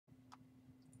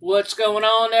What's going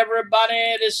on,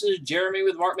 everybody? This is Jeremy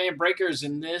with Markman Breakers,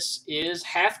 and this is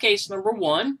half case number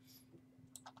 1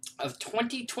 of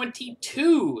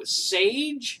 2022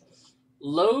 Sage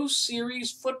Low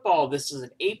Series Football. This is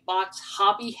an 8-box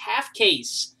hobby half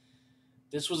case.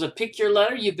 This was a pick your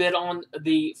letter. You bid on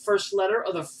the first letter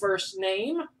of the first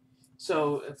name.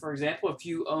 So, for example, if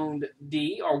you owned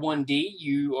D or 1D,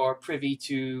 you are privy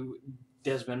to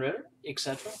Desmond Ritter,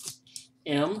 etc.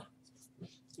 M,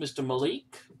 Mr.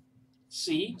 Malik.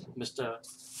 C, Mr.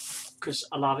 Chris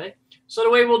Alave. So the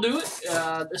way we'll do it,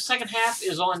 the second half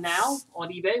is on now on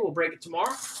eBay. We'll break it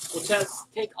tomorrow. We'll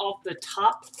take off the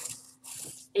top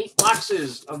 8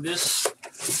 boxes of this,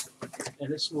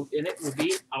 and it will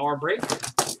be our break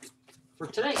for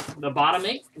today. The bottom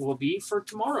 8 will be for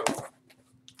tomorrow.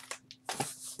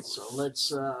 So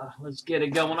let's get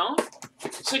it going on.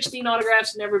 16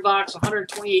 autographs in every box,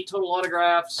 128 total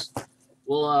autographs.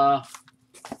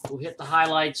 We'll hit the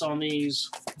highlights on these.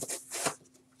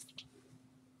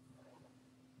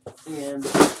 And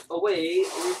away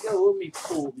we go. Let me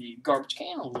pull the garbage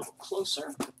can a little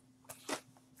closer.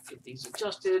 Get these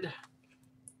adjusted.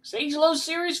 Sage Low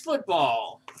Series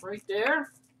Football. Right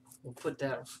there. We'll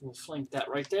flank that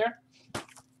right there.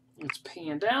 Let's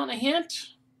pan down a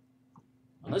hint.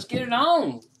 Let's get it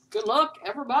on. Good luck,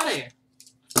 everybody.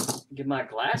 Get my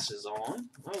glasses on.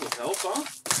 That would help, huh?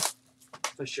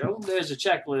 For sure. There's a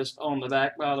checklist on the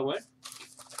back, by the way.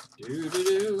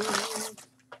 Doo-doo-doo.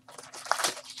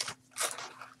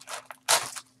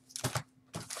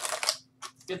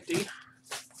 Empty.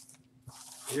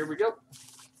 Here we go.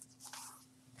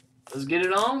 Let's get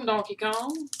it on, Donkey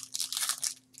Kong.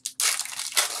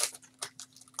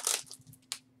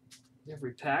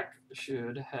 Every pack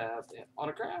should have an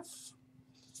autograph.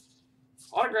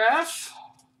 Autograph.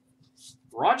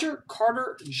 Roger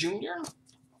Carter Jr.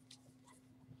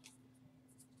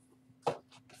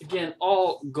 Again,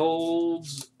 all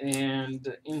golds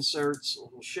and inserts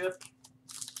will ship.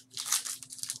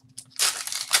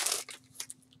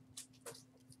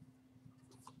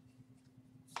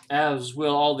 As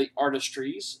will all the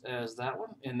artistries, as that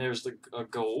one. And there's the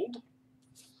gold.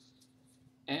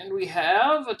 And we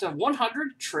have at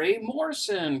 100 Trey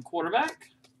Morrison,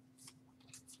 quarterback.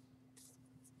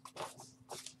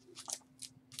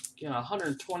 Again,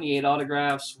 128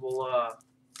 autographs.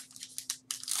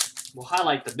 We'll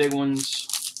highlight the big ones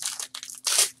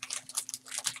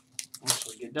once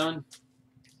we get done.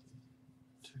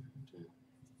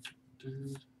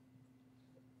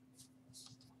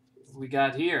 We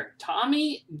got here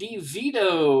Tommy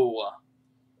DeVito,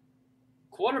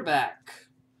 quarterback.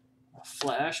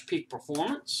 Flash peak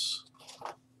performance.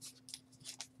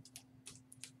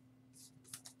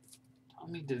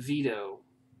 Tommy DeVito.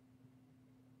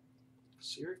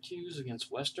 Syracuse against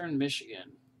Western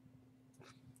Michigan.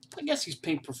 I guess these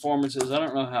pink performances, I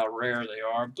don't know how rare they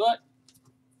are, but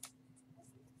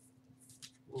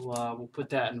we'll put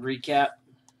that in recap.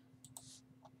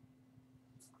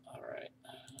 All right.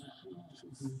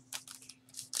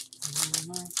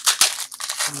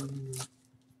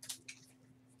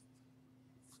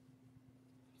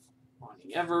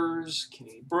 Ronnie Evers,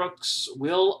 Kenny Brooks,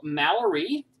 Will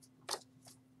Mallory.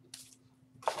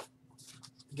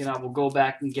 Again, I will go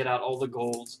back and get out all the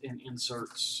golds and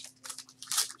inserts.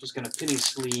 Just going to penny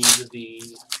sleeve the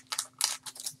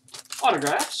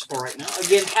autographs for right now.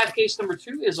 Again, half case number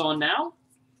 2 is on now.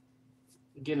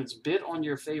 Again, it's bid on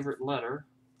your favorite letter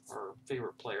or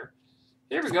favorite player.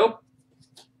 Here we go.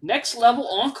 Next level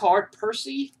on card,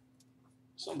 Percy.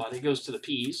 Somebody goes to the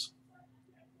P's.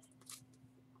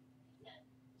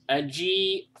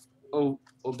 G.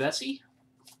 Obesi.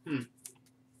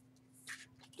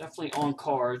 Definitely on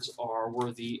cards are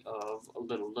worthy of a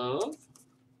little love.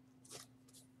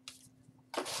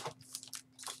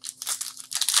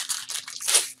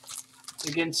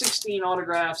 Again, 16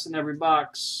 autographs in every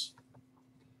box.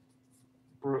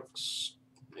 Brooks.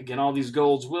 Again, all these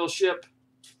golds will ship.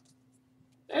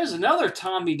 There's another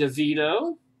Tommy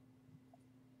DeVito.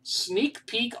 Sneak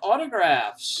peek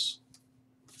autographs.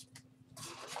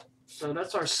 So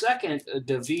that's our second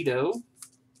DeVito.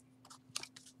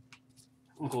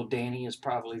 Uncle Danny is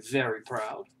probably very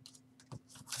proud.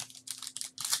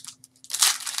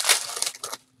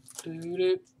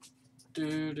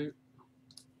 Doo-doo.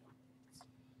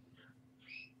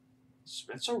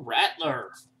 Spencer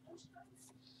Rattler.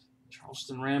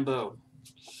 Charleston Rambo.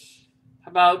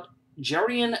 How about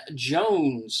Jerian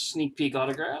Jones sneak peek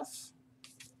autograph?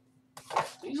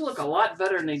 These look a lot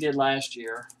better than they did last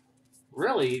year.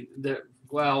 Really,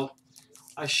 well,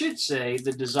 I should say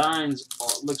the designs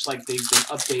looks like they've been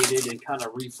updated and kind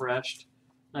of refreshed.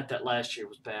 Not that last year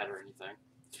was bad or anything.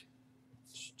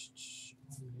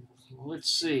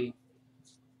 Let's see.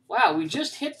 Wow, we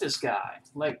just hit this guy.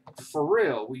 Like, for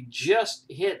real. We just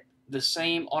hit the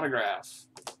same autograph.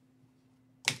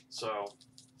 So,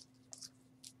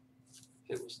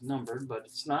 it was numbered, but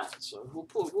it's not. So,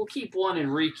 we'll keep one in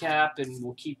recap, and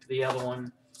we'll keep the other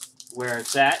one where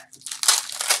it's at.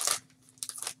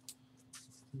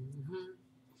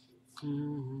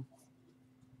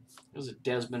 There's a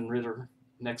Desmond Ritter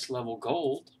next level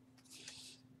gold.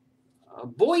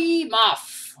 Boy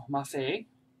Mafe.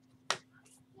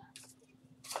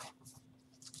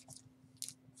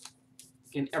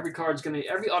 Again, every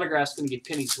autograph's gonna get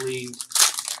penny sleeves.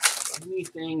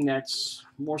 Anything that's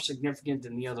more significant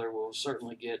than the other will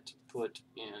certainly get put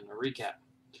in a recap.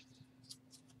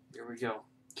 Here we go.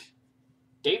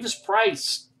 Davis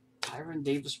Price. Tyron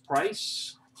Davis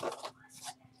Price.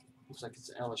 Looks like it's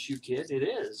an LSU kid. It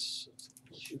is.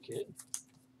 LSU kid.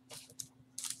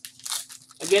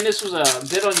 Again, this was a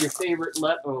bit on your favorite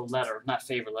letter. Not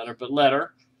favorite letter, but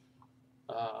letter.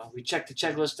 We checked the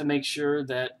checklist to make sure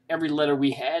that every letter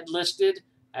we had listed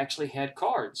actually had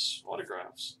cards,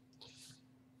 autographs.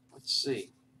 Let's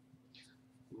see.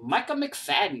 Micah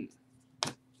McFadden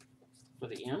for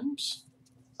the M's.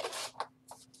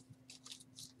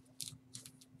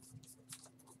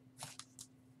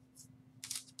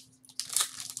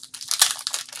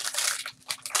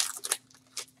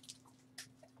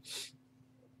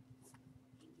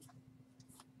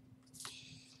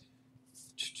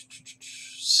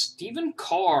 Stephen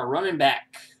Carr, running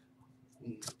back.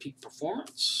 Peak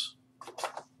performance.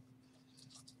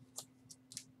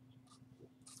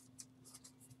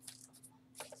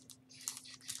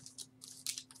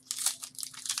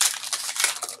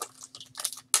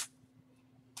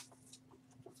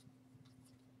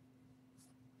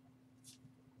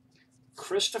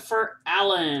 Christopher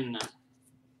Allen.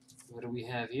 What do we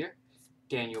have here?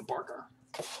 Daniel Barker.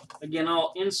 Again,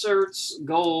 all inserts,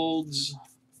 golds.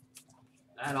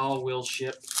 That all will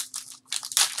ship.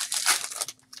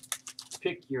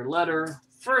 Pick your letter.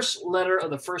 First letter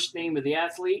of the first name of the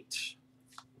athlete.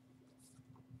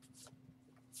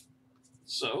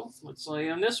 So, let's lay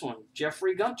on this one.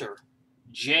 Jeffrey Gunter.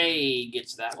 J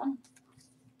gets that one.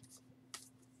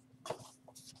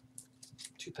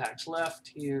 2 packs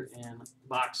left here in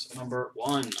box number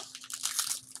 1.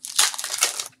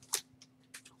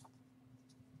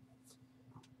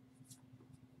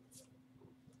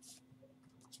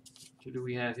 Who do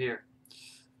we have here?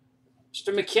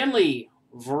 Mr. McKinley,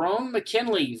 Verone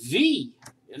McKinley, V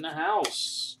in the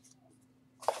house.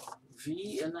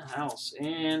 V in the house.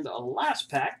 And a last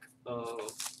pack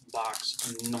of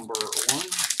box number 1.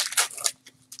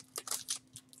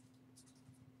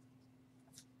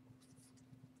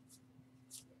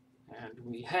 And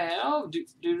we have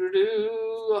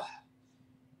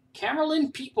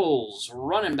Camerlin Peoples,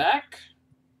 running back,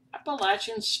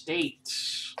 Appalachian State.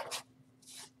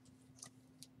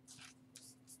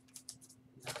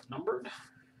 Numbered.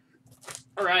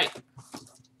 All right.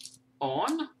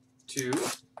 On to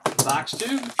box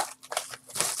 2.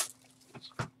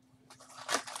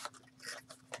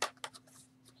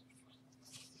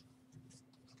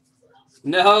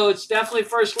 No, it's definitely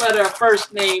first letter,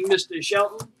 first name, Mr.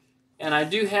 Shelton. And I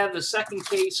do have the second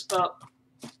case up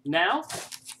now.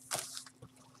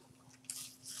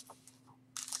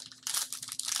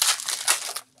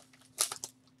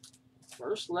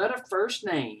 First letter, first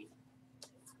name.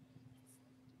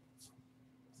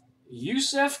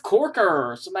 Yusef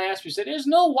Corker. Somebody asked me, said, there's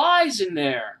no Y's in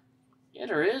there. Yeah,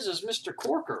 there is. It's Mr.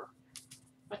 Corker.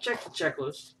 I checked the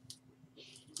checklist.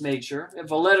 Made sure.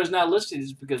 If a letter's not listed,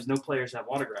 it's because no players have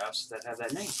autographs that have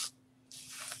that name.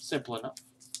 Simple enough.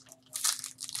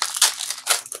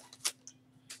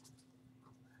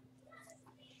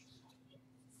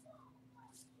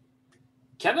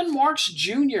 Kevin Marks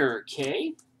Jr.,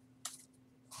 K.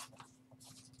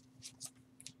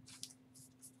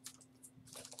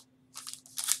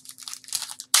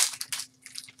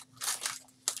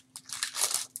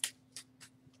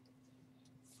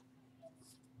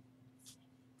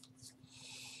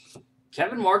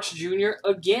 Kevin Marks Jr.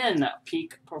 again,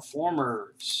 peak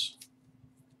performers.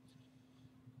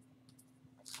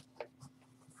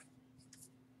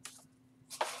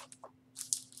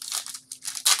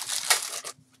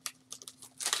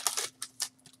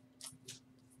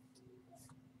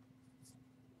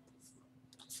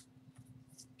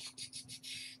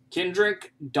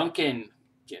 Kendrick Duncan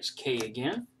gets K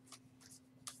again.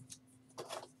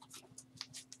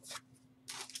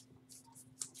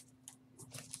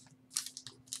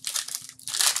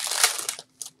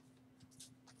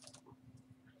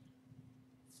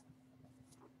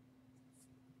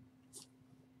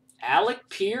 Alec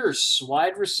Pierce,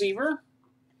 wide receiver.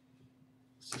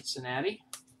 Cincinnati.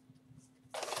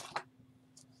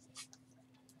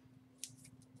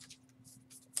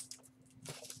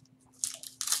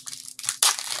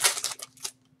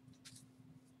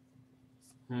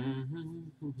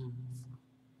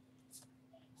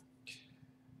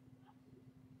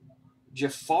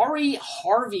 Jafari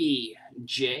Harvey,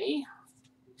 J.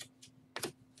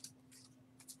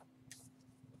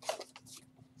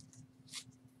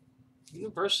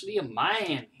 University of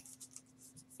Miami.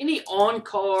 Any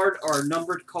on-card or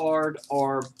numbered card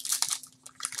or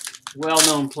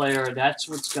well-known player, that's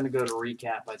what's going to go to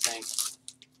recap, I think.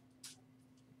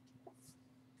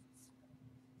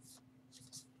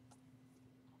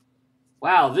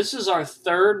 Wow, this is our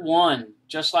third one,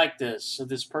 just like this, of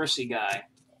this Percy guy.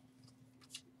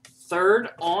 Third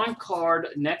on-card,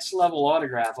 next-level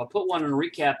autograph. I put one in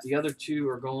recap. The other two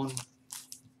are going...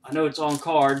 I know it's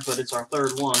on-card, but it's our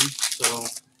third one, so...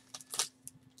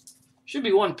 Should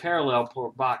be one parallel per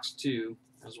box, too,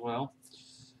 as well.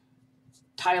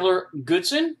 Tyler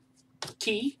Goodson,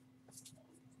 T.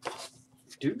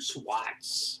 Deuce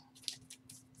Watts.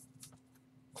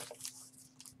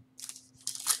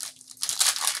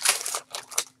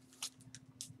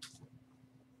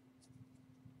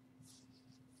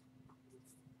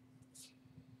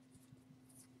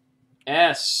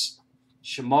 S.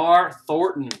 Shamar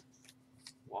Thornton,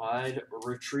 wide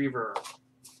receiver.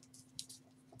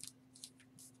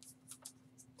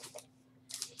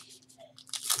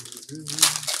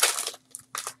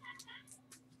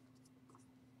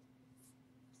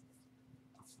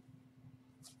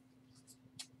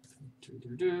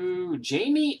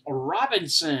 Jamie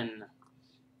Robinson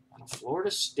out of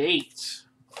Florida State.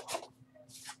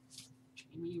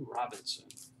 Jamie Robinson.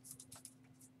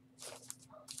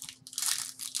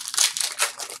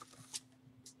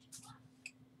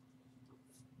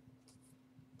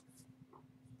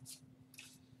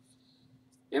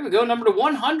 Here we go, number to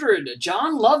 100,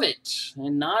 John Lovett,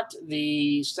 and not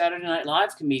the Saturday Night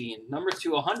Live comedian. Number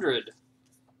to 100.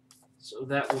 So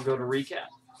that will go to recap.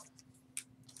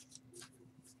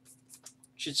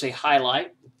 Should say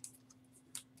highlight.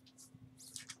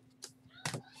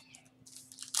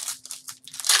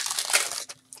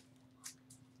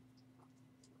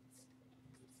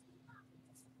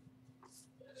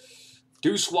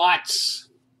 Deuce Watts.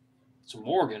 It's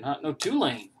Morgan, huh? No,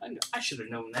 Tulane. I should have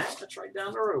known that. That's right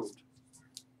down the road.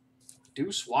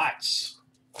 Deuce Watts.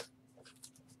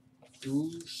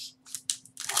 Deuce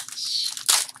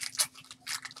Watts.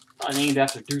 Probably named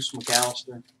after Deuce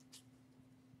McAllister.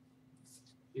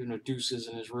 Even though Deuce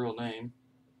isn't his real name.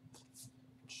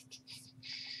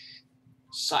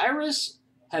 Cyrus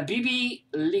Habibi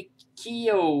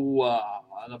Likio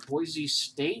out of Boise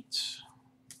State.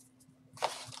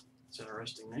 That's an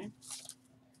interesting name.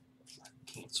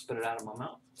 Can't spit it out of my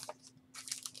mouth.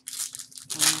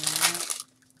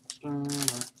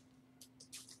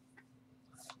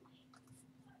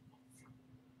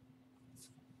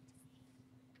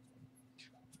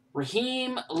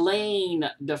 Raheem Lane,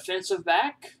 defensive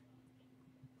back,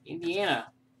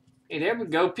 Indiana. Hey, there we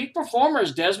go. Peak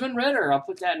Performers, Desmond Ritter. I'll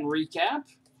put that in recap.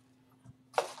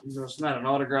 Even though it's not an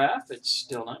autograph, it's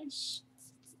still nice.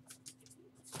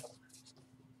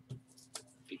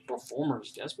 Peak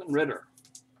Performers, Desmond Ritter.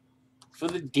 For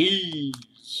the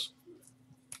D's.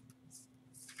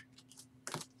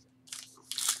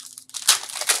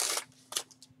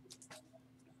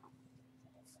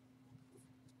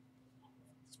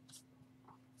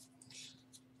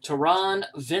 Teron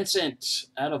Vincent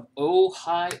out of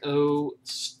Ohio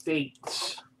State.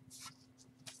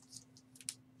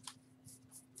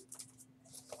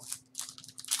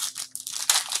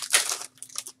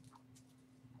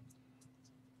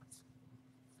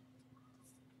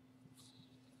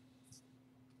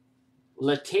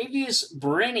 Latavius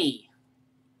Brenny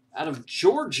out of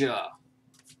Georgia.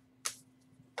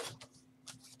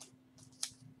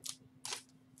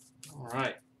 All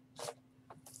right.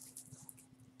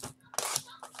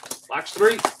 Box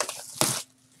 3.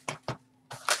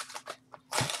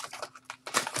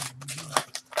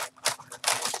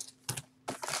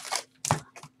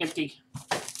 Empty.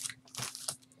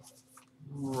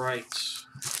 All right.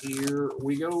 Here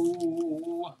we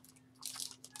go.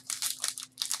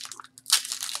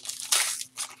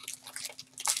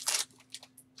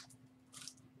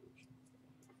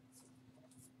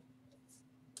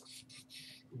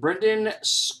 Brendan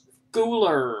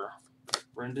Schooler.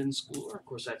 Brendan Schooler. Of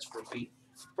course, that's for Pete.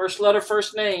 First letter,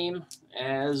 first name,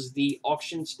 as the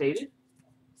auction stated.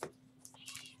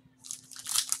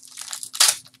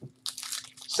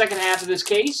 Second half of this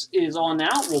case is on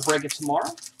now. We'll break it tomorrow.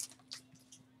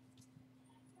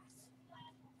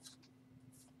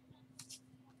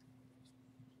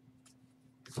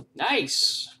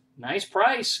 Nice. Nice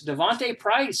price. Devontae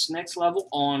Price, next level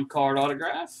on card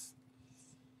autograph.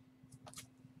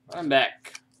 Running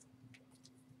back.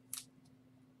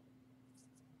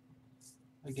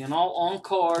 Again, all on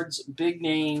cards, big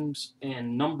names,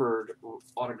 and numbered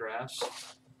autographs.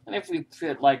 And if we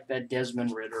fit like that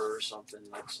Desmond Ritter or something,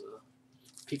 that's a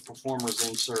Peak Performers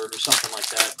insert or something like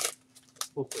that,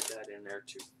 we'll put that in there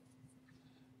too.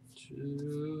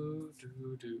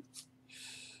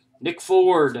 Nick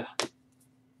Ford.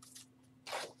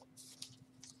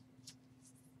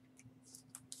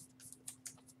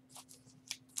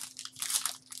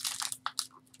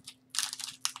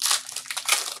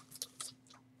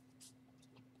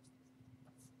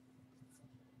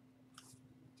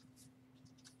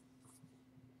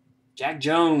 Jack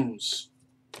Jones.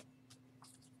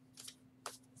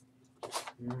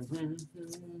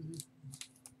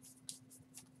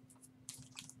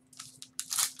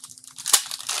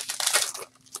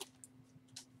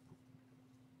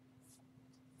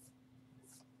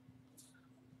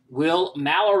 Will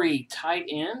Mallory, tight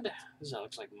end. Does that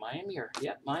look like Miami or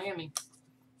yep, Miami.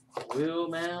 Will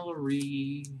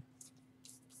Mallory.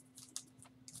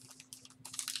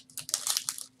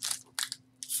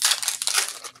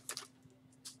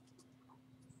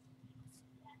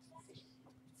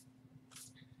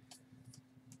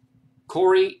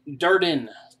 Corey Durden.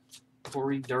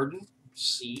 Corey Durden,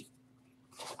 C.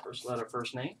 First letter,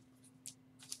 first name.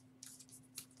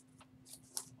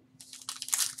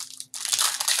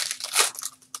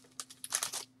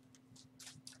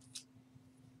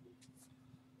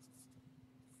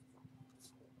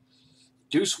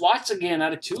 Deuce Watts again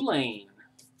out of Tulane.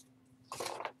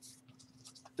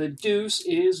 The deuce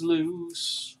is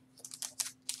loose.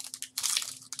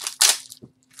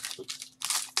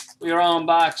 We are on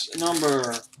box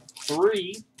number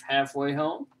 3, halfway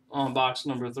home on box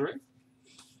number 3.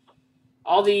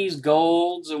 All these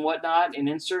golds and whatnot and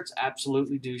inserts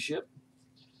absolutely do ship.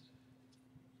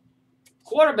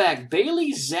 Quarterback,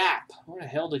 Bailey Zapp. Where the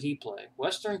hell did he play?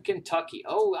 Western Kentucky.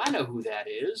 Oh, I know who that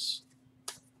is.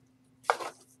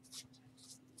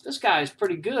 This guy is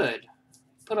pretty good.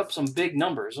 Put up some big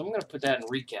numbers. I'm going to put that in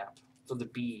recap for the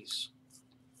Bees.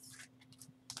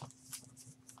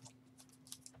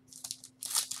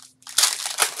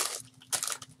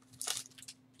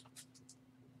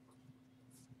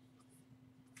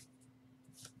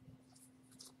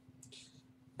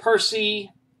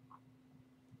 Percy.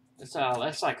 That's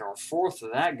like our 4th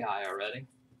of that guy already.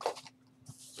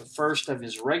 The first of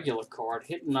his regular card.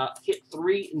 Hit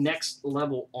 3 next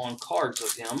level on cards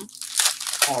of him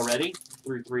already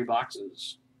through 3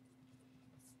 boxes.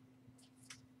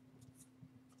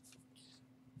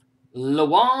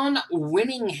 Lawan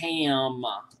Winningham.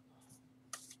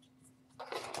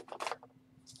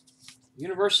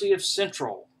 University of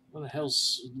Central. What the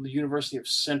hell's the University of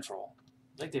Central?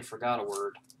 I think they forgot a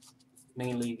word.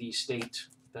 Mainly the state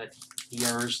that he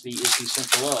earns the Issy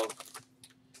Central of.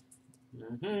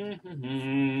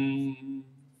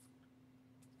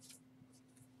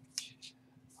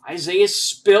 Isaiah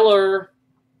Spiller.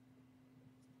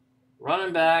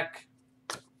 Running back.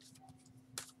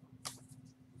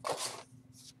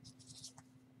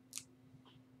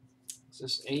 Is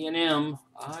this A&M?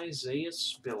 Isaiah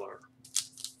Spiller.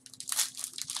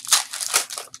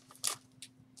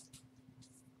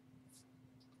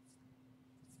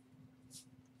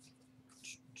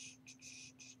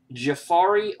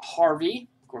 Jafari Harvey,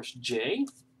 of course, J.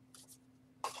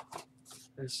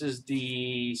 This is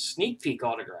the sneak peek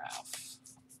autograph.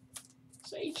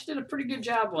 Sage did a pretty good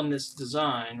job on this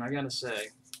design, I gotta say.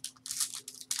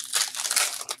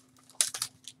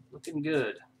 Looking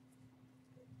good.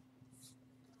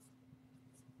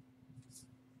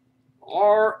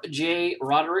 R.J.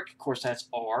 Roderick, of course, that's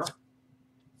R.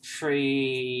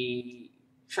 Treylon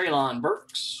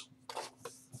Burks.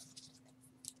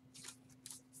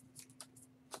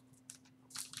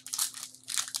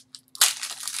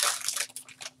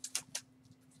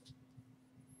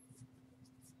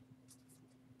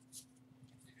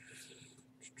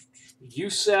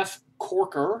 Yusef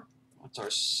Corker. That's our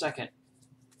second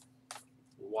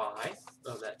Y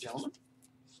of that gentleman.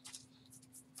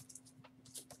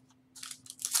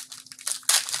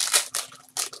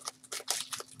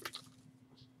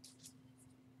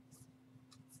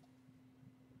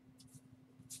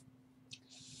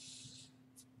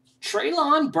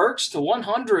 Treylon Burks to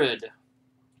 100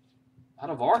 out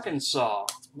of Arkansas.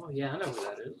 Oh, yeah, I know who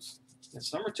that is.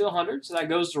 It's number 200, so that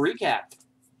goes to recap.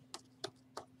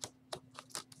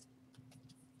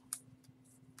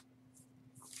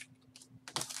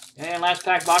 And last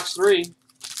pack, box 3.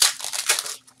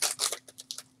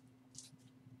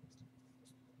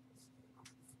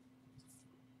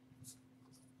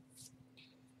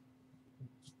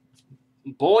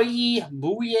 Bouye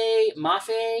Mafe.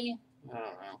 I don't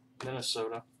know.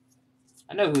 Minnesota.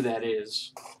 I know who that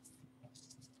is.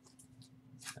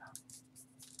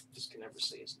 Just can never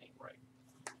say his name right.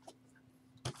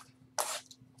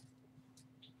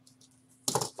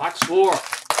 Box 4.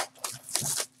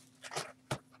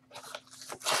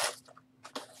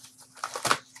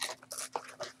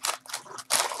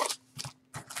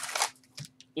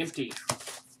 Empty.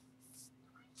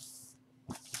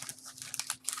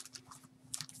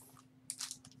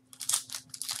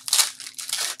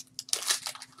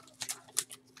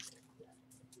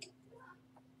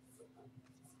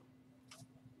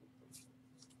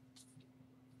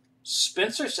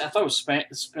 Spencer, I thought it was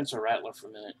Spencer Rattler for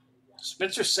a minute.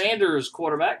 Spencer Sanders,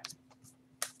 quarterback.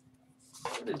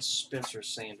 Where did Spencer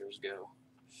Sanders go?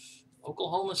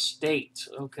 Oklahoma State.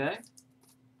 Okay.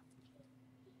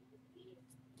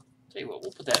 Tell you what,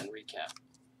 we'll put that in recap.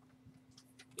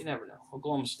 You never know.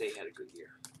 Oklahoma State had a good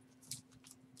year.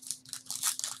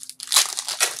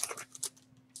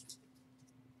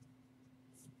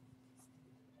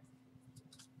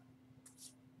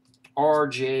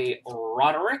 R.J.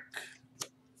 Roderick.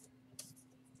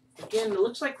 Again, it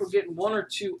looks like we're getting 1 or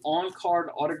 2 on-card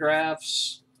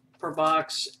autographs per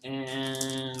box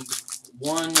and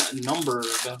 1 numbered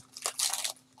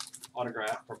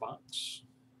autograph per box,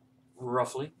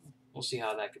 roughly. We'll see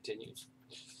how that continues.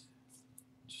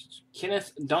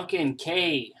 Kenneth Duncan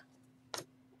K.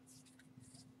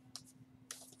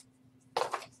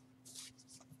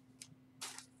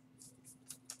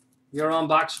 You're on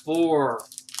box 4.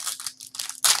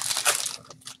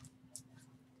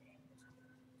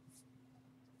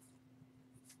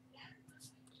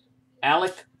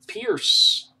 Alec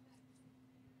Pierce,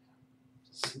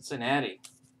 Cincinnati.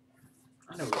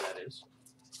 I know who that is.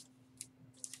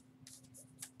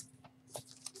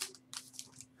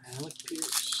 Alec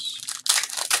Pierce.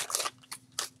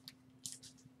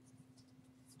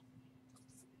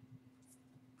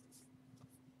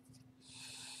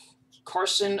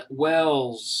 Carson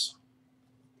Wells.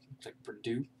 Looks like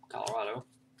Purdue, Colorado.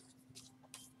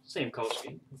 Same color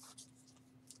scheme.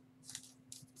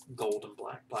 Gold and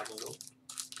black, black and gold.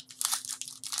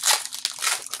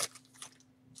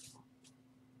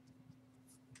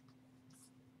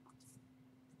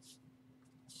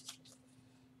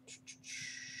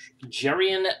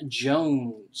 Jerian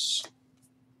Jones.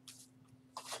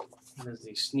 There's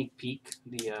the sneak peek,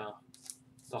 the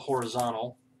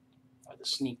horizontal, or the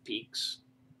sneak peeks.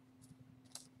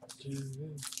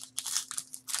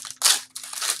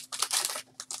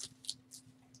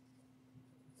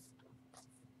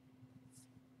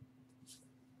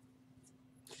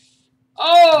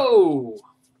 Oh!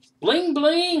 Bling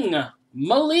bling!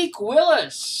 Malik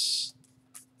Willis.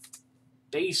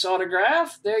 Base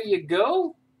autograph. There you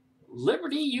go.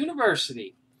 Liberty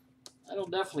University. That'll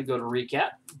definitely go to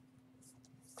recap.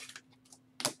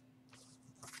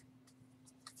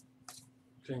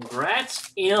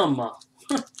 Congrats, M. I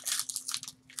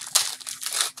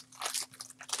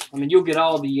mean, you'll get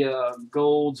all the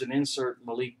golds and insert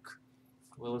Malik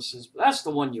Willis's. But that's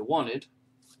the one you wanted.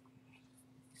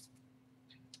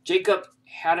 Jacob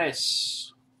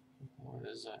Harris. What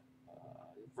is that?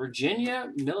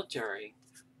 Virginia Military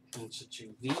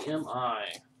Institute, VMI.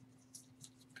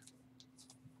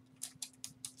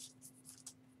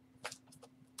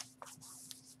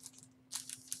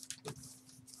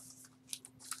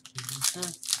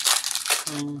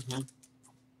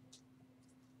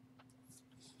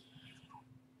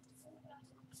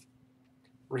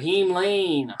 Raheem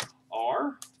Lane,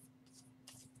 R.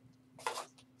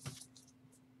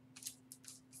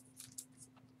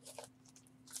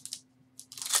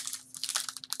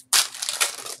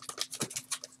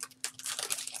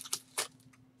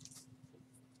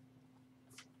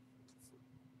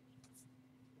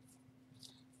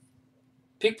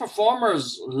 Peak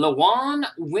Performers, Lawan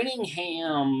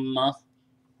Winningham.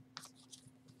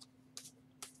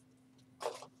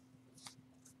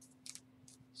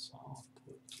 So I'll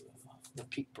put the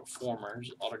Peak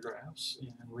Performers autographs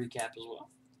and recap as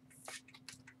well.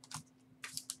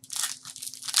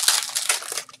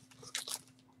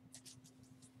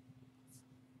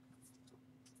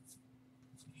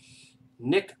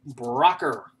 Nick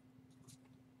Brocker.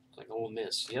 It's like Ole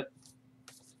Miss, yep.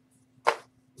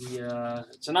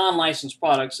 It's a non-licensed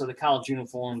product, so the college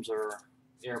uniforms are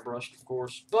airbrushed, of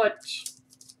course, but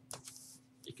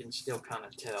you can still kind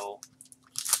of tell.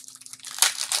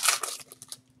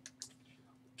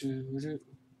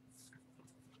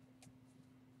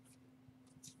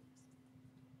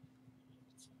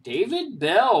 David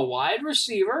Bell, wide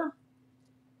receiver.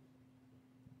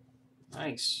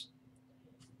 Nice.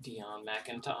 Deion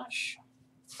McIntosh.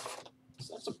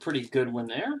 That's a pretty good one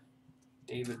there.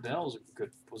 David Bell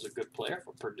was a good player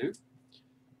for Purdue.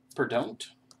 Perdon't.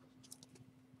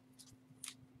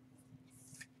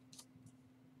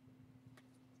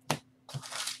 Get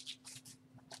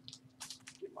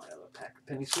my other pack of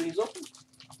penny sleeves open.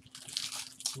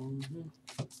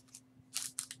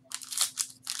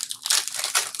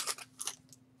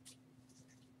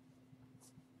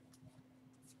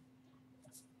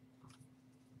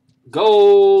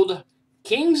 Gold,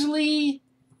 Kingsley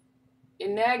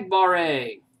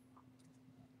Enagbare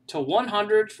to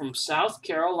 100 from South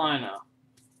Carolina.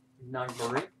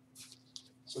 Enagbare.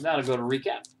 So that'll go to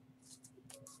recap.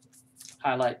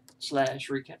 Highlight /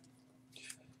 recap.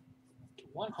 To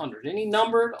 100. Any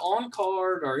numbered on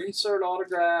card or insert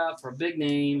autograph or big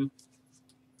name,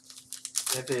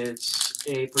 if it's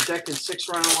a projected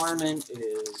 6-round alignment,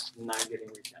 is not getting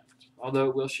recapped. Although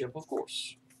it will ship, of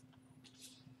course.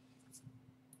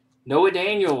 Noah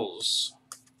Daniels.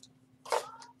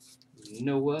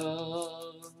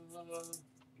 Noah.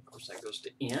 Of course, that goes to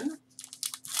N.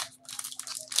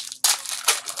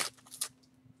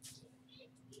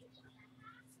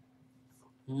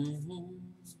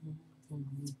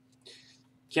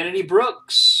 Kennedy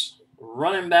Brooks,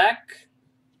 running back,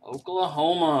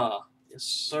 Oklahoma. Yes,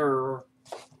 sir.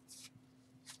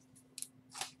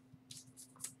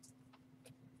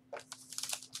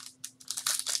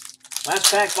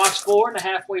 Last pack, box 4, the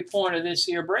halfway point of this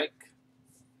here break.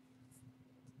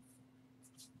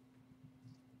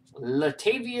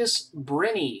 Latavius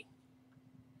Brenny,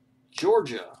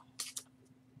 Georgia.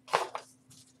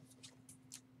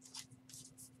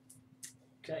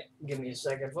 Okay, give me a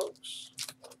second, folks.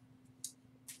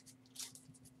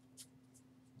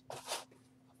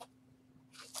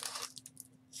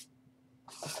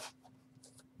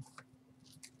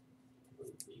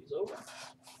 Move these over.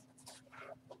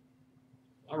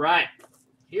 All right,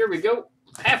 here we go.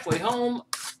 Halfway home.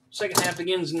 Second half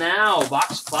begins now.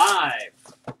 Box 5.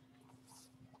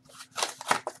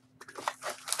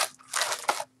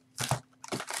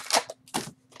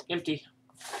 Empty.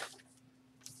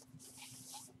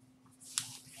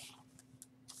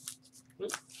 There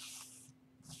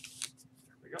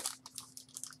we go.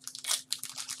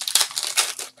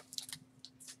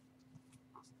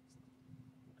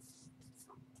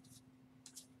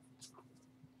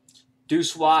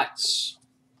 Deuce Watts.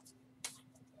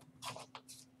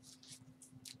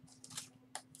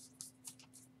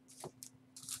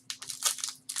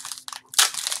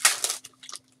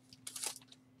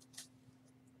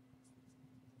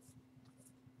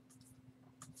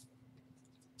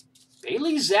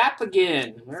 Bailey Zapp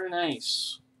again. Very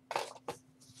nice.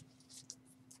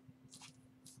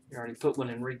 You already put one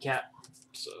in recap,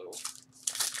 so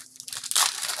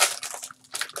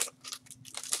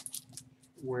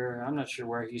I'm not sure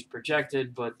where he's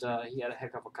projected, but he had a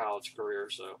heck of a college career,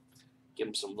 so give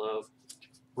him some love.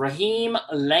 Raheem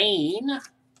Lane.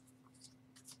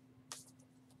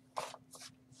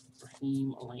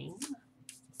 Raheem Lane.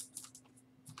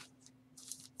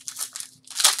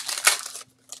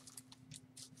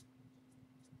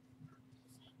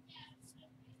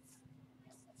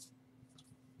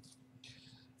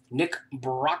 Nick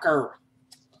Brocker.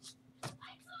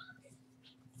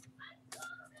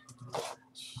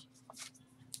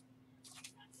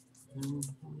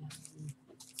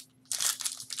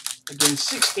 Again,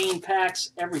 16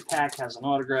 packs. Every pack has an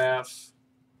autograph.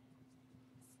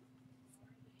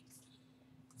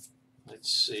 Let's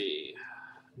see.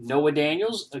 Noah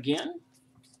Daniels again.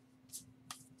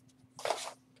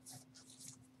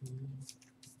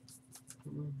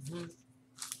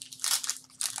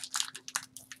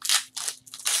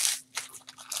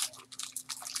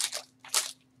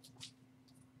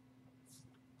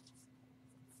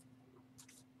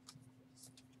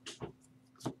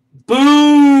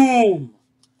 Boom!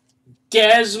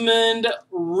 Desmond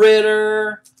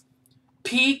Ridder,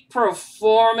 peak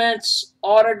performance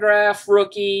autograph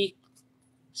rookie,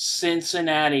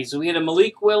 Cincinnati. So we hit a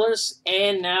Malik Willis,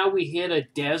 and now we hit a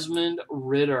Desmond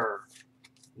Ridder.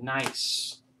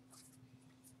 Nice.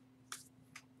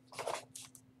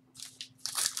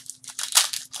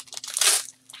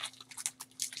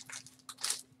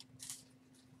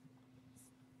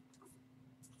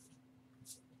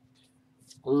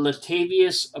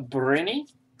 Latavius Brenny.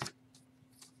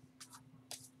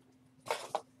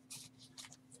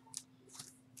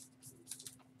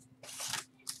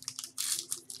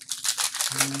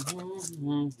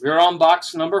 We're on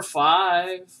box number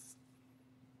 5.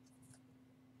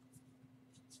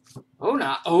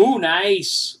 Oh,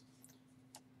 nice.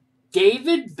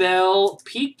 David Bell,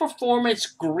 peak performance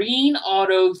green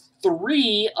auto,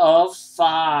 3 of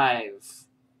 5.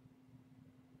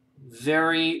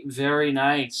 Very, very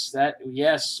nice. That,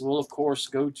 yes, will of course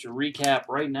go to recap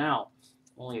right now.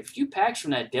 Only a few packs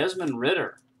from that Desmond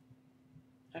Ritter.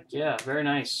 Heck yeah, very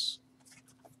nice.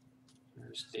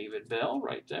 There's David Bell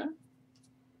right there.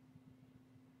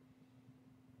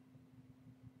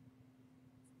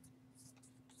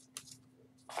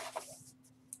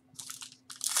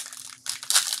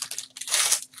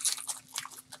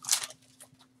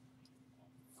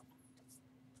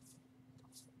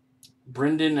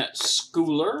 Brendan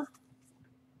Schooler.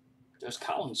 There's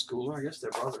Colin Schooler. I guess they're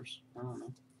brothers. I don't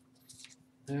know.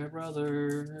 They're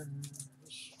brothers.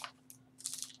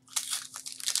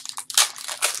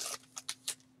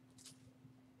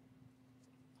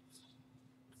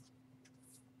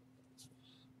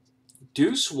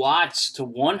 Deuce Watts to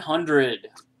 100.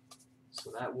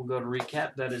 So that will go to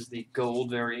recap. That is the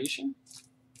gold variation.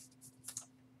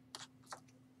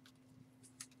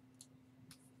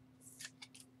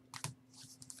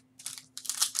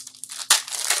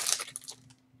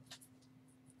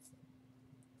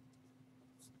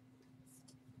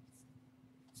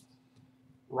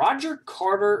 Roger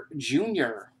Carter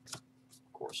Jr.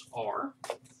 Of course, R.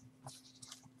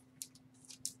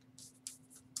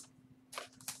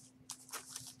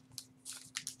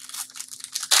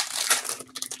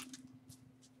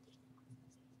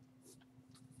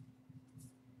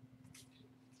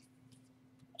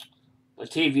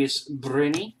 Latavius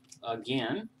Brini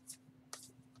again.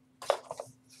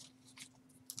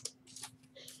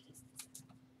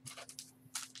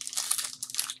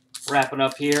 Wrapping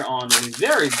up here on a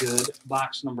very good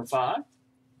box number 5.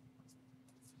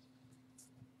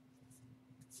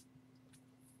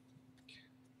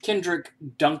 Kendrick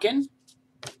Duncan.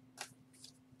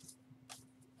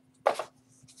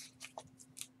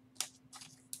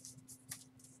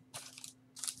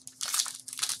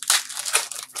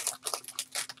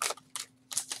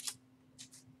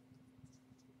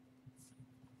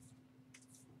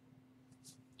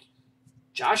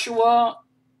 Joshua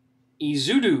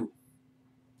Izudu.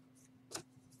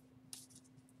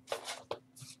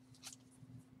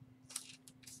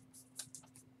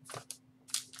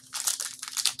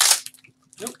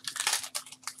 Nope.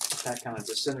 That kind of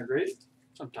disintegrated.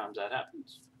 Sometimes that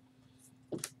happens.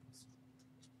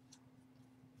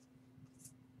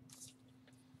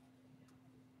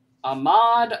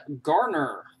 Ahmad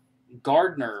Gardner.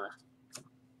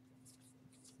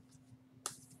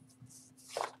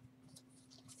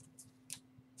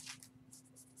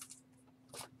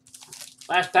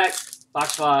 Last pack,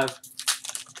 box 5.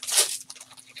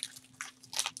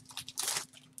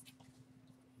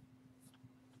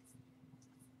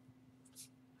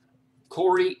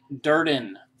 Corey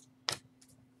Durden. Of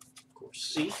course,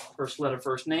 C, first letter,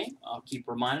 first name. I'll keep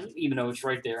reminding you, even though it's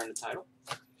right there in the title.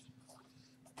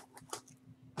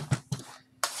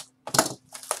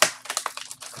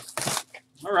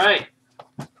 All right.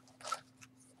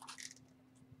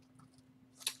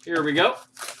 Here we go.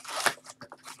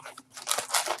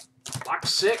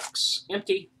 Box 6,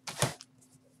 empty.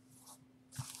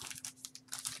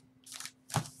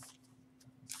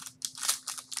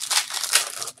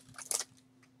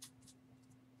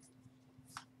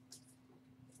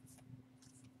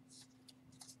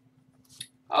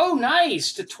 Oh,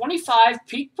 nice. To 25,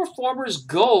 Peak Performers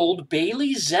Gold,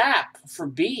 Bailey Zapp for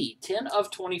B, 10 of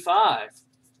 25.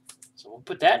 So we'll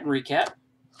put that in recap.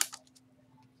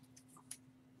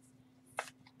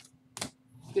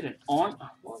 Get an on.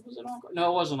 What was it on?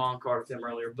 No, it wasn't on card with him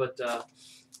earlier, but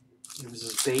it was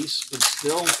his base, but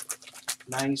still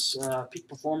nice. Peak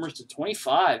Performers to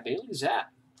 25, Bailey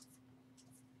Zapp.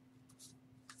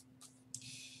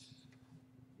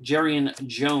 Jerian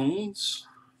Jones.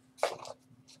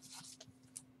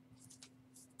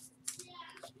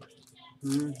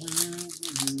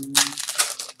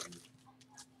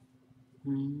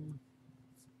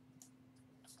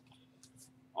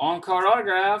 On-card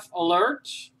autograph alert.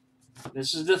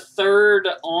 This is the 3rd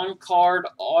on-card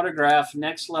autograph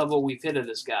next level we've hit of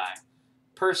this guy.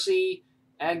 Percy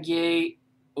Agye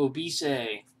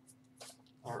Obese.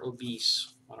 Or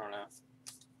Obese. I don't know.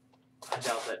 I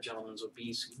doubt that gentleman's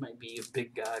obese. He might be a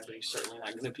big guy, but he's certainly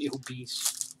not going to be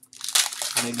obese.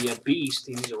 Maybe a beast.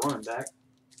 He's a running back.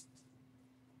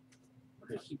 Where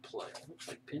did he play? Looks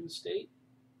like Penn State.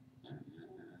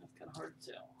 Kind of hard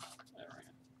to tell. There we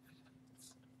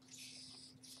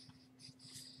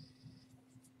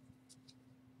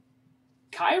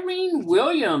go. Kyrene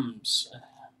Williams.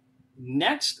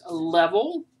 Next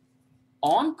level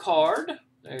on card.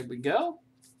 There we go.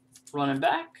 Running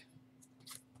back.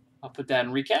 I'll put that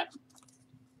in recap.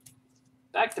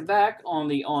 Back to back on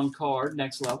the on card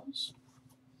next levels.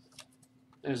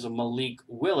 There's a Malik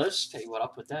Willis. Tell you what, I'll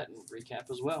put that in recap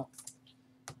as well.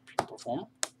 Performer.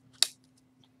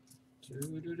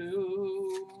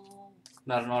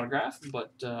 Not an autograph,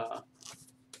 but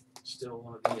still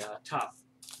one of the top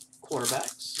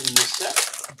quarterbacks in this set.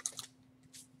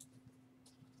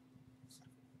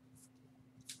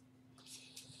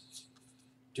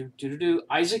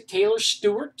 Isaac Taylor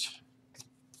Stewart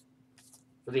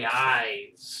for the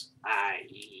eyes.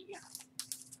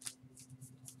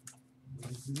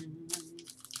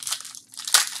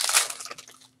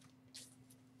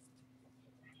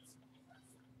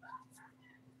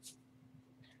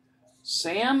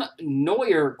 Sam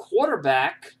Neuer,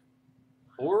 quarterback,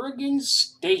 Oregon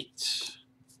State.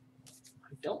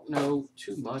 I don't know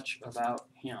too much about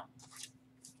him,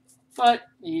 but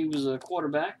he was a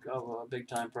quarterback of a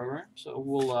big-time program, so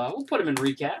we'll put him in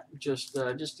recap just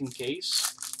in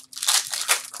case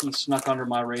he snuck under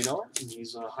my radar and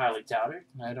he's highly touted.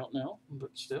 I don't know,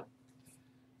 but still.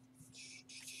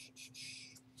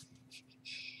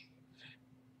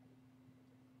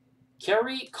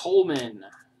 Kerry Coleman.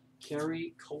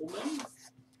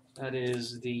 That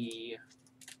is the,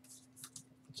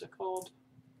 what's it called?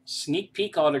 Sneak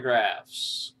peek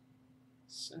autographs.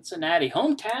 Cincinnati,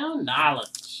 hometown,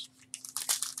 Nolans.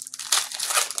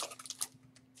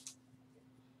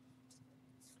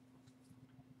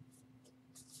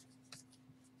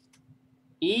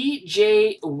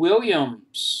 E.J.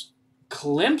 Williams,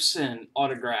 Clemson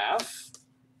autograph.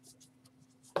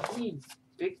 Any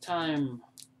big-time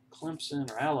Clemson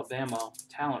or Alabama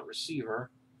talent receiver,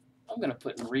 I'm going to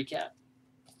put in recap.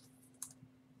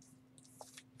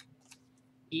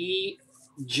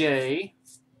 E.J.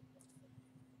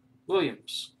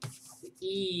 Williams. The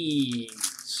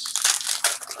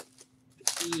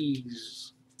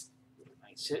E's.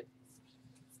 Nice hit.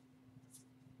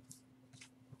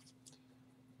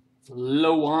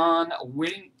 Loan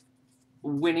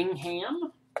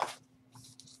Winningham.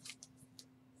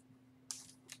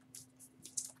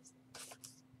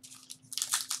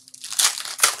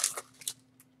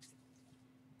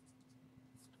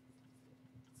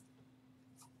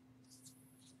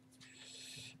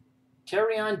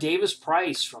 Terrion Davis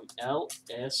Price from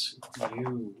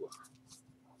LSU.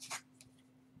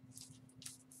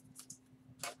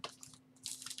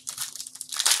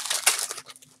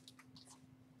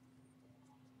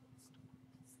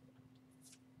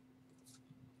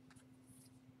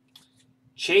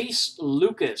 Chase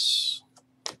Lucas.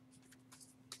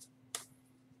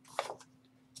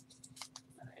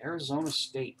 Arizona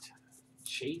State.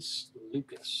 Chase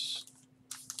Lucas.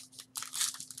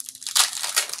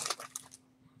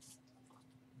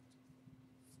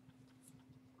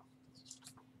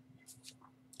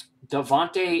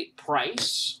 Devontae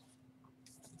Price.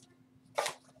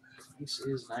 This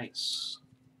is nice.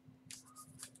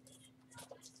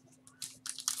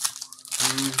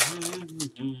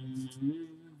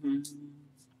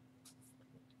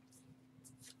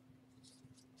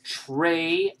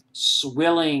 Trey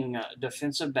Swilling,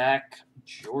 defensive back,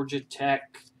 Georgia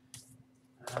Tech,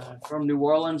 from New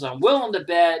Orleans. I'm willing to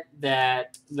bet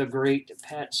that the great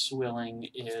Pat Swilling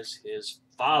is his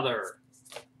father.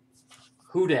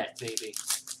 Who dat, baby?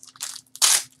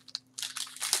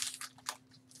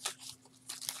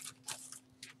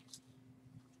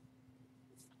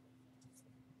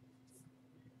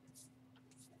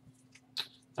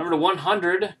 Number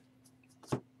 100,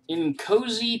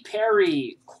 N'Kosi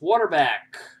Perry,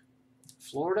 quarterback,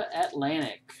 Florida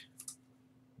Atlantic,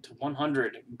 to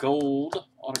 100, gold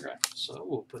autograph. So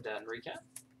we'll put that in recap.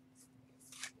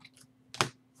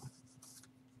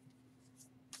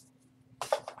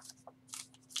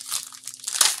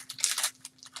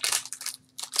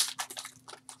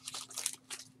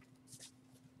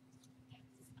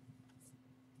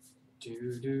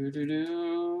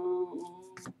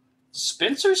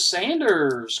 Spencer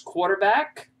Sanders,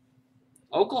 quarterback,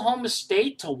 Oklahoma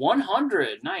State to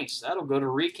 100. Nice. That'll go to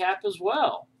recap as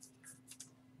well.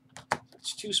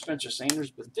 That's two Spencer Sanders,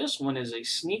 but this one is a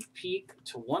sneak peek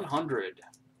to 100.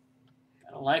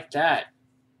 I don't like that.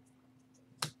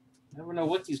 Never know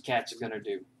what these cats are going to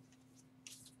do.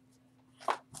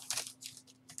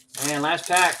 And last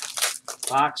pack,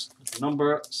 box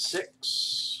number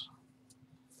 6.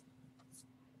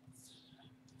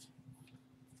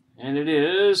 And it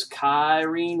is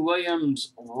Kyren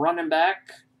Williams, running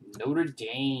back, Notre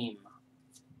Dame.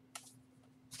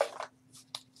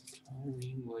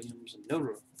 Kyren Williams,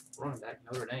 running back,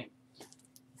 Notre Dame.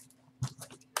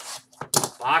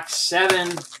 Box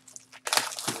 7.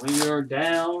 We are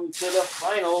down to the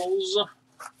finals.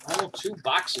 Final 2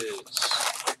 boxes.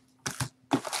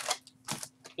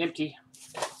 Empty.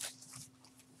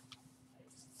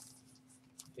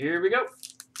 Here we go.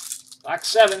 Box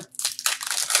 7.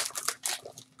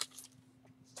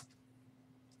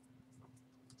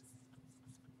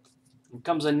 Here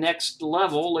comes the next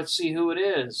level. Let's see who it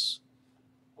is.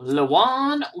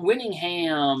 Lawan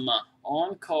Winningham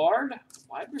on card.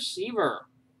 Wide receiver.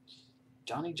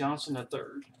 Johnny Johnson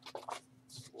III.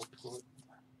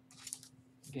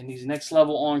 Again, these next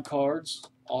level on cards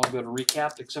all go to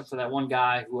recap, except for that one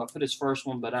guy who I put his first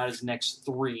one, but not his next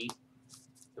 3.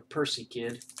 The Percy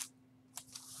kid.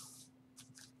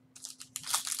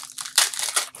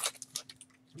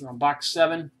 We're on box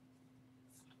 7.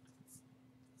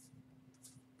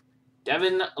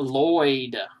 Devin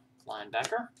Lloyd,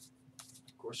 linebacker.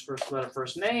 Of course, first letter,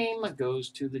 first name goes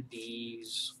to the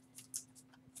D's.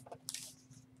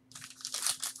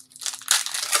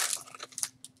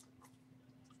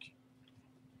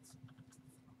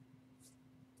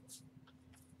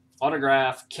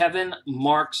 Autograph, Kevin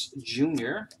Marks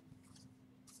Jr.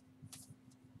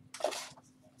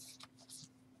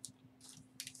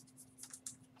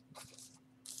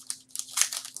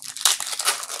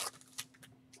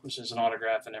 Of course, there's an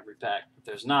autograph in every pack. If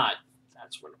there's not,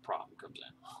 that's where the problem comes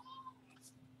in.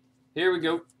 Here we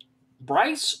go.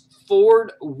 Bryce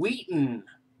Ford Wheaton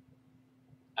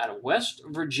out of West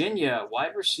Virginia,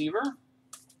 wide receiver.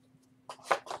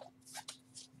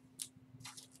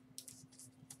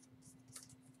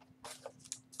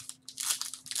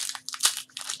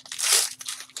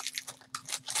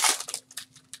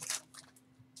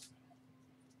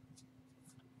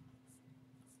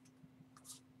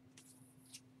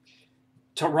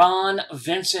 Teron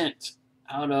Vincent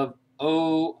out of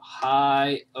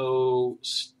Ohio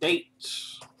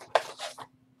State.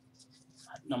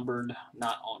 Not numbered,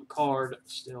 not on card.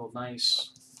 Still nice.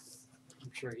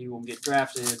 I'm sure he will get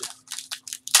drafted.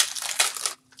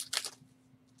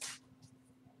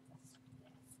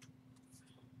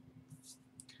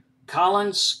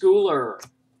 Colin Schooler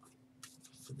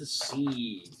for the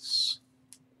C's.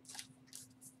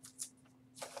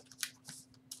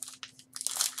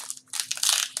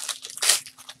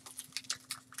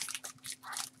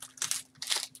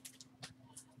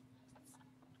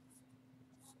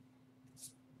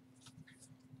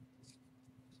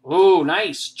 Oh,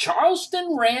 nice.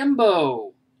 Charleston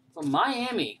Rambo from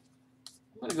Miami.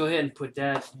 I'm going to go ahead and put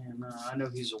that in. I know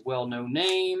he's a well-known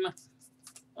name.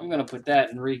 I'm going to put that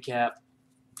in recap,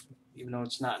 even though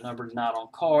it's not numbered, not on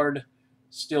card.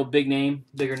 Still big name,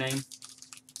 bigger name.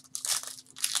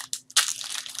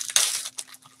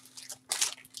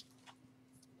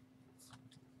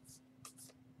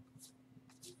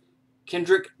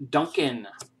 Kendrick Duncan.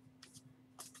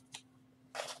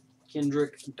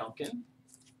 Kendrick Duncan.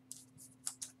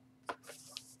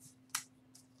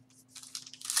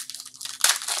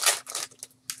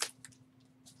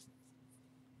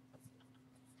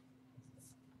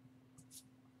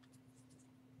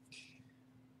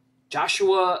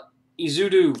 Joshua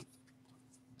Izudu.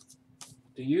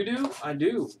 Do you do? I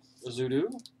do. Izudu.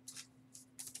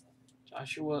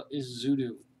 Joshua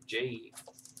Izudu. J.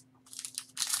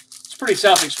 It's pretty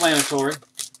self-explanatory.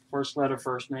 First letter,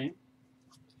 first name.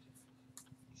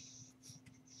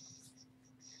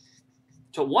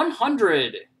 To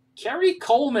 100, Kerry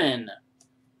Coleman.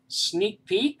 Sneak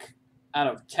peek out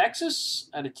of Texas,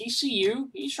 out of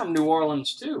TCU. He's from New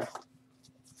Orleans, too.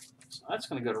 So that's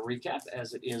going to go to recap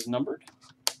as it is numbered.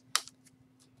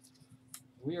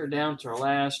 We are down to our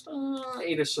last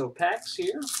 8 or so packs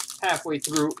here. Halfway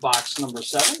through box number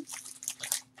 7.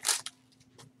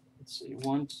 Let's see,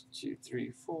 1, 2,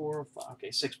 3, 4, 5.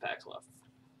 Okay, 6 packs left.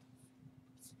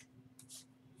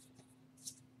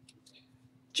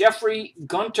 Jeffrey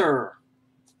Gunter.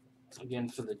 Again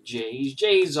for the J's.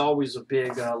 J's always a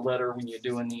big letter when you're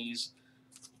doing these.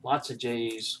 Lots of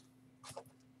J's.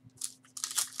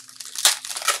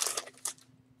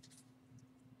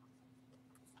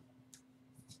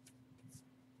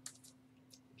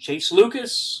 Chase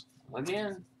Lucas,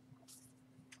 again.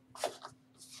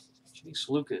 Chase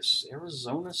Lucas,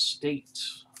 Arizona State.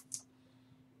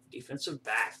 Defensive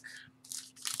back.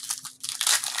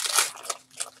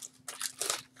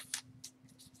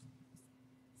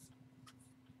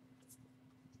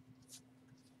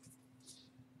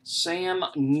 Sam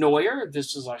Neuer.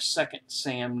 This is our second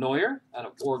Sam Neuer out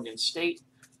of Oregon State.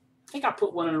 I think I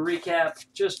put one in a recap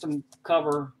just to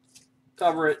cover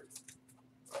it.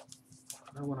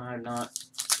 No one I have not.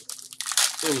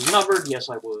 If it was numbered, yes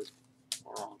I would.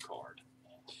 Or on card.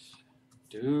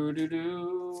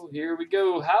 Here we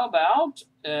go. How about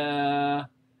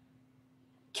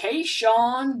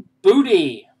Kayshawn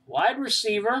Booty, wide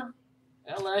receiver,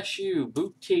 LSU,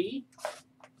 Booty.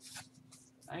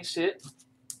 Nice hit.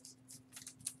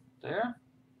 There.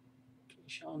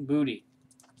 Sean Booty.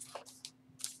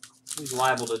 He's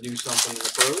liable to do something in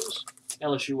the pros.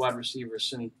 LSU wide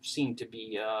receivers seem to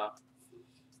be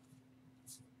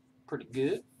pretty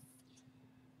good.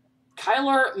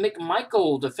 Kyler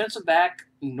McMichael, defensive back,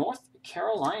 North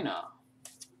Carolina.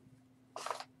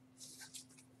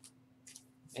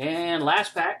 And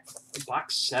last pack,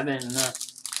 box 7.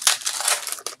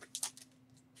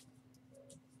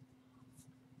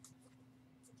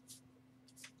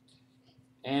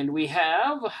 And we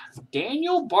have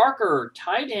Daniel Barker,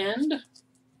 tight end,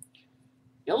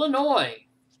 Illinois.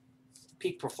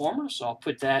 Peak performer, so I'll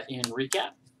put that in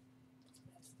recap.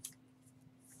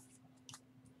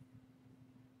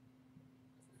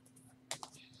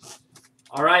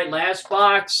 All right, last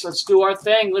box. Let's do our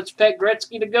thing. Let's pet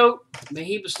Gretzky the GOAT. May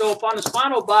he bestow upon his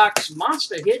final box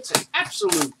monster hits and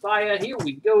absolute fire. Here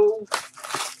we go.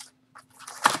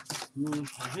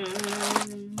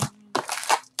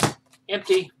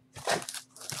 Empty.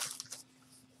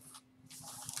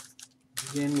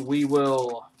 Again, we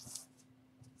will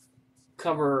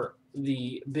cover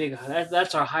the big.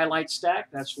 That's our highlight stack.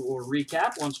 That's what we'll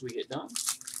recap once we get done.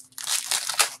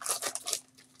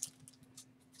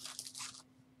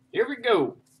 Here we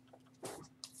go.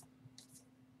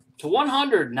 To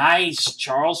 100. Nice.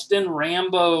 Charleston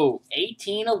Rambo.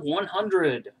 18 of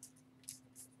 100.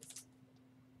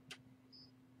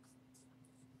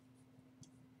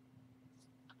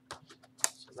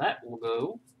 So that will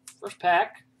go. First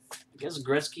pack. I guess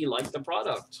Gretzky liked the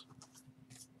product.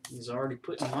 He's already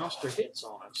putting monster hits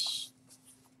on us.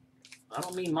 I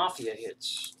don't mean mafia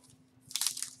hits.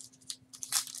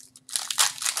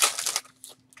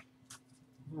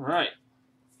 All right.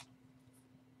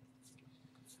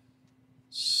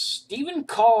 Stephen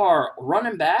Carr,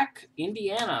 running back,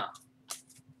 Indiana.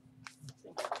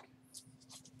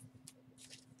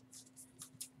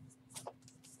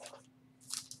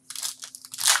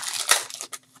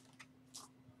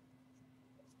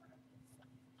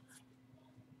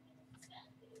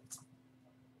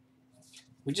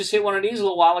 We just hit one of these a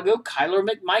little while ago, Kyler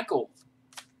McMichael.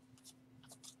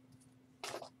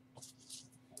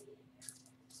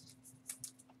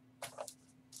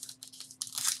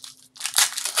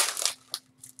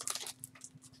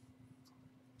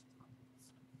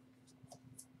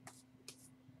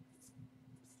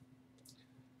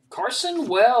 Carson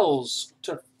Wells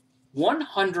to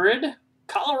 100,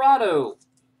 Colorado,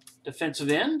 defensive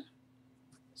end.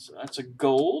 So that's a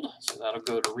gold, so that'll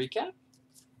go to recap.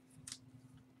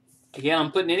 Again,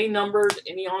 I'm putting any numbered,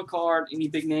 any on card, any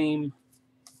big name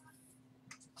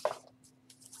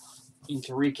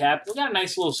into recap. We got a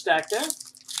nice little stack there.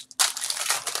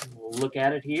 We'll look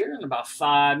at it here in about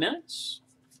 5 minutes.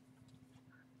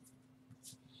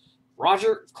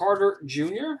 Roger Carter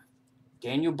Jr.,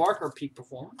 Daniel Barker, peak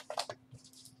performer.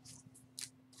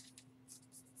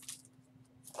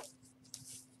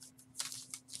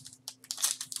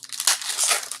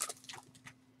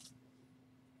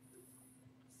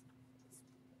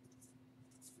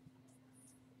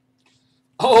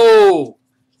 Oh,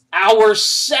 our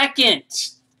second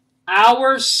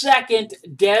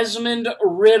Desmond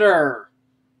Ridder.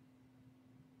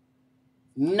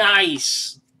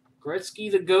 Nice.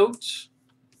 Gretzky the GOAT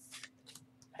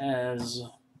has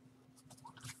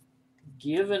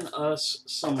given us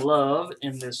some love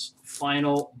in this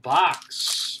final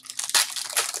box.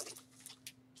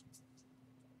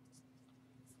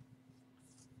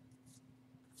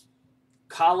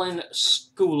 Colin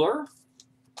Schooler.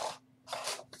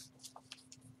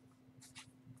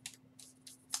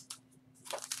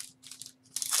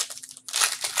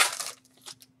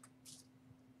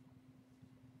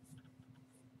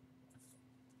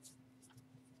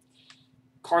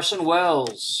 Carson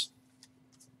Wells.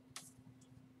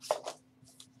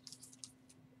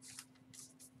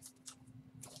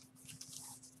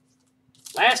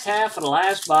 Last half of the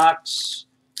last box.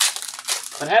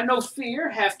 But have no fear,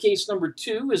 half case number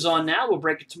 2 is on now. We'll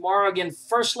break it tomorrow. Again,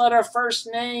 first letter, first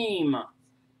name.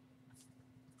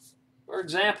 For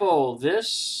example,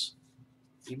 this,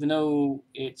 even though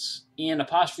it's in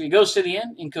apostrophe, goes to the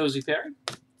end in Cozy Perry.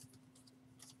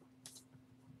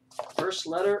 First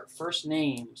letter, first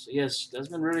name. So yes,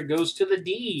 Desmond Ridder goes to the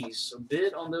D's. So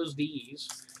bid on those D's.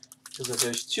 Because if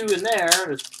there's 2 in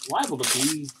there, it's liable to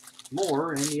be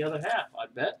more in the other half, I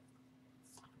bet.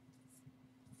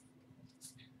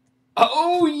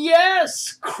 Oh,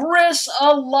 yes! Chris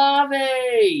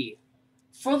Olave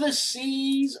for the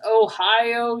C's,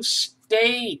 Ohio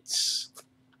State.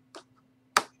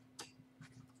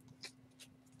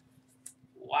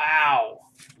 Wow.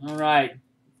 All right.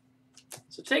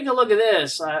 So take a look at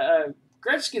this.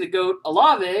 Gretzky the GOAT,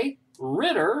 Olave,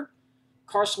 Ridder,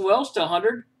 Carson Wells to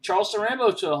 100. Charleston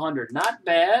Rambo to 100. Not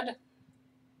bad.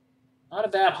 Not a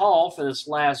bad haul for this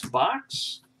last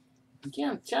box. Again,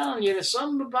 I'm telling you, there's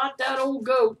something about that old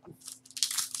goat.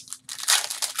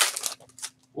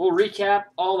 We'll recap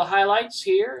all the highlights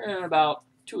here in about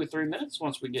 2 or 3 minutes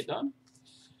once we get done.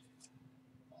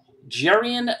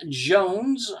 Jerian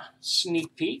Jones,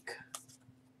 sneak peek.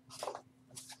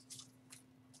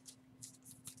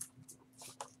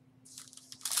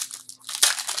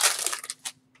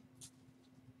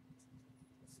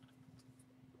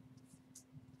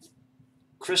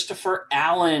 Christopher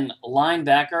Allen,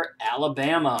 linebacker,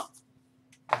 Alabama.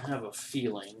 I have a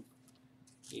feeling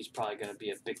he's probably going to be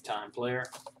a big-time player.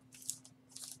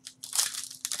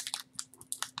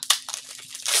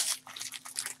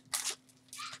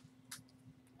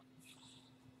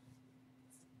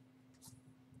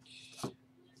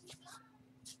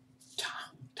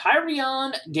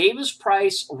 Tyrion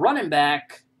Davis-Price, running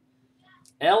back,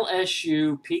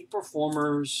 LSU, peak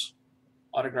performers,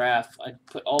 autograph. I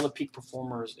put all the peak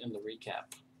performers in the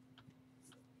recap.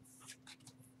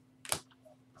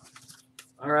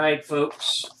 All right,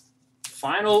 folks.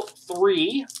 Final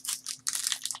 3.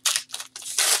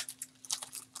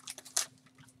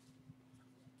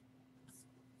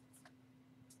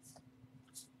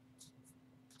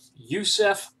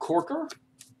 Yusef Corker.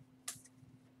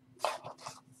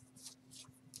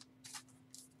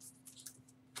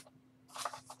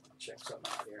 Check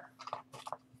something out here.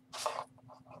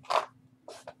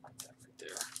 That right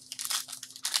there.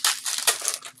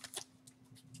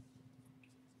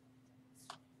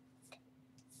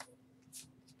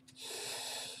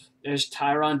 There's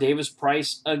Tyron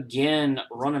Davis-Price again,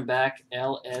 running back,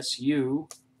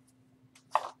 LSU.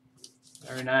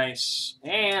 Very nice.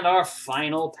 And our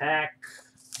final pack.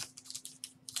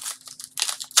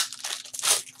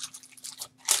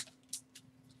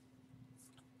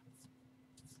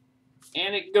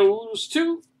 And it goes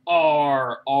to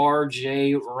our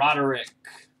R.J. Roderick.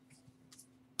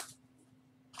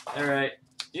 All right,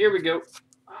 here we go.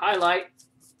 Highlight.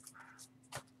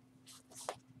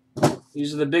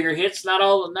 These are the bigger hits. Not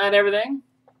everything,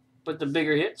 but the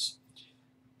bigger hits.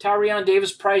 Tyrion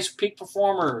Davis-Price, peak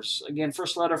performers. Again,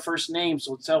 first letter, first name,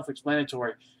 so it's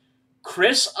self-explanatory.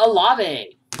 Chris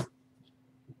Olave.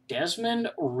 Desmond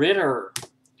Ritter.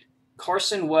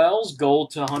 Carson Wells,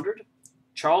 gold to 100.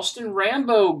 Charleston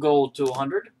Rambo, gold to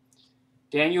 100.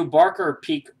 Daniel Barker,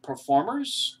 peak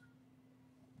performers.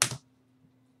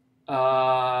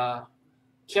 Kerry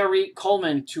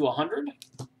Coleman to 100.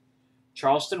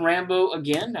 Charleston Rambo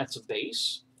again, that's a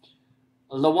base.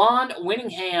 Lawan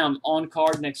Winningham on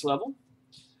card next level.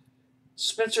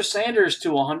 Spencer Sanders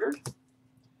to 100.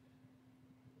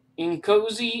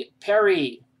 Nkosi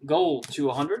Perry, gold to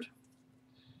 100.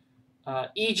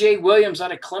 E.J. Williams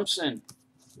out of Clemson,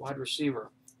 wide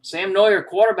receiver. Sam Neuer,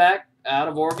 quarterback, out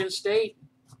of Oregon State.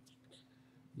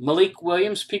 Malik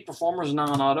Williams, peak performers,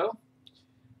 non-auto.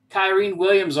 Kyrene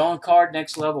Williams on card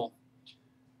next level.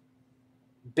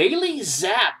 Bailey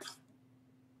Zapp.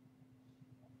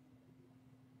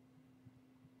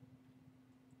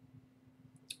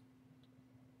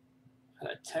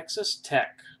 Texas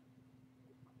Tech.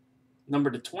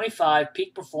 Number to 25,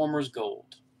 peak performers,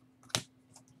 gold.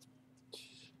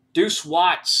 Deuce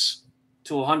Watts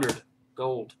to 100,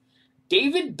 gold.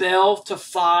 David Bell to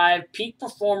 5, peak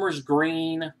performers,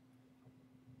 green. I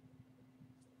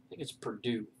think it's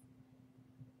Purdue.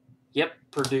 Yep,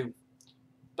 Purdue.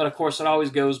 But, of course, it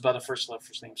always goes by the first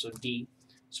name, so D.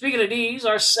 Speaking of D's,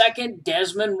 our second,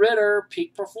 Desmond Ritter,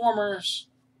 peak performers.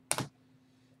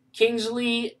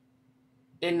 Kingsley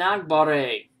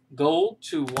Enagbare, gold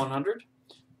to 100.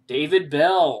 David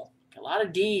Bell, a lot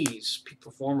of D's, peak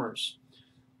performers.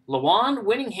 Lawan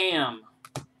Winningham,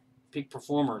 peak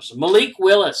performers. Malik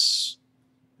Willis,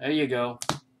 there you go.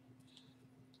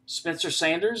 Spencer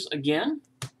Sanders again.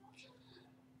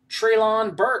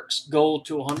 Treylon Burks, gold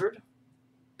to 100.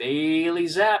 Bailey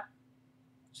Zapp.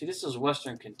 See, this is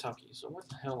Western Kentucky, so what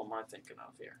the hell am I thinking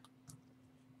of here?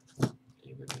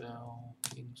 David Bell,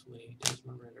 Kingsley,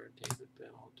 Desmond Ritter, David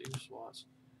Bell, Deuce Watts.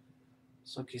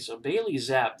 Okay, so Bailey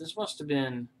Zapp, this must have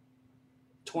been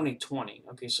 2020.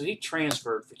 Okay, so he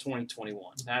transferred for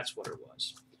 2021. That's what it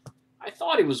was. I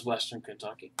thought he was Western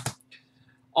Kentucky.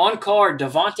 On card,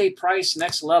 Devontae Price,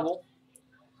 next level.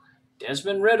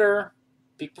 Desmond Ritter,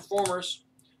 peak performers.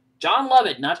 John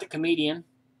Lovett, not the comedian.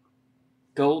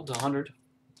 Gold to 100.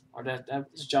 Or that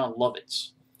is John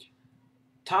Lovett's.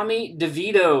 Tommy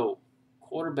DeVito,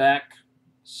 quarterback,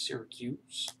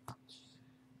 Syracuse.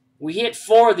 We hit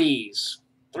 4 of these.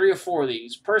 3 or 4 of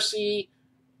these. Percy,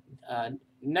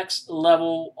 next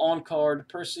level on card.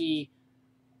 Percy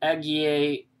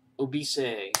Aguier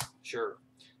Obise, sure.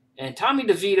 And Tommy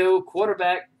DeVito,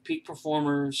 quarterback, peak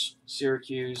performers,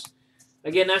 Syracuse.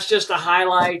 Again, that's just the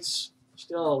highlights.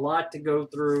 Still a lot to go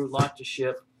through, a lot to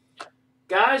ship.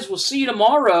 Guys, we'll see you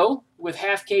tomorrow with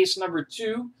half case number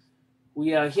 2. We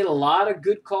hit a lot of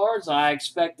good cards. I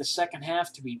expect the second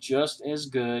half to be just as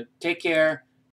good. Take care.